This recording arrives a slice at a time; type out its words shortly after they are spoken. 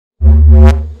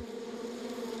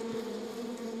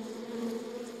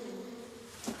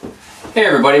Hey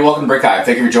everybody, welcome to Hive.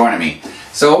 Thank you for joining me.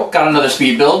 So, got another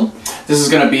speed build. This is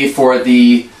going to be for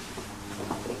the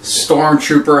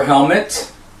Stormtrooper helmet.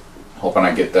 Hoping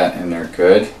I get that in there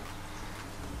good.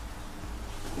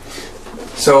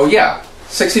 So yeah,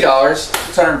 $60,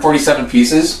 647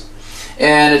 pieces.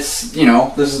 And it's, you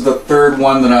know, this is the third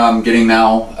one that I'm getting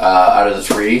now out of the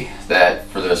three that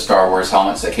for the Star Wars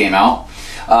helmets that came out.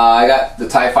 I got the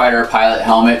TIE Fighter pilot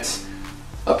helmet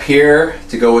up here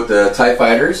to go with the TIE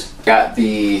Fighters. Got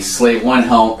the Slave 1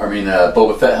 helmet, I mean the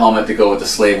Boba Fett helmet to go with the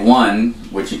Slave 1,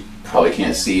 which you probably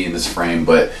can't see in this frame,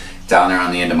 but down there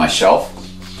on the end of my shelf.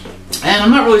 And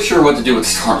I'm not really sure what to do with the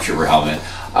Stormtrooper helmet.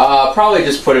 Probably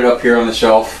just put it up here on the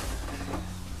shelf,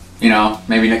 you know,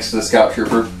 maybe next to the Scout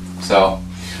Trooper. So,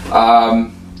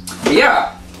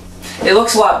 yeah, it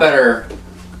looks a lot better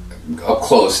up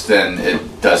close than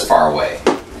it does far away.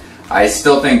 I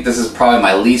still think this is probably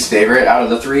my least favorite out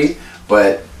of the three,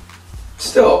 but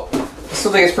still, I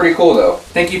still think it's pretty cool though.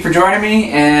 Thank you for joining me,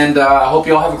 and I hope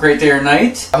you all have a great day or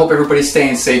night. I hope everybody's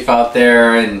staying safe out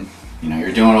there and, you know,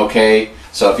 you're doing okay.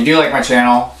 So if you do like my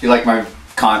channel, if you like my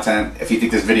content, if you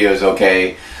think this video is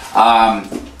okay,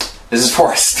 this is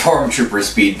for a Stormtrooper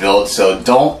speed build, so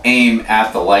don't aim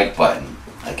at the like button.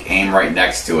 Like, aim right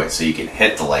next to it so you can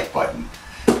hit the like button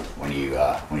when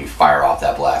you fire off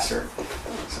that blaster.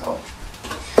 So,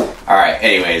 all right.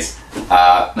 Anyways,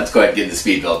 let's go ahead and get into the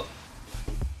speed build.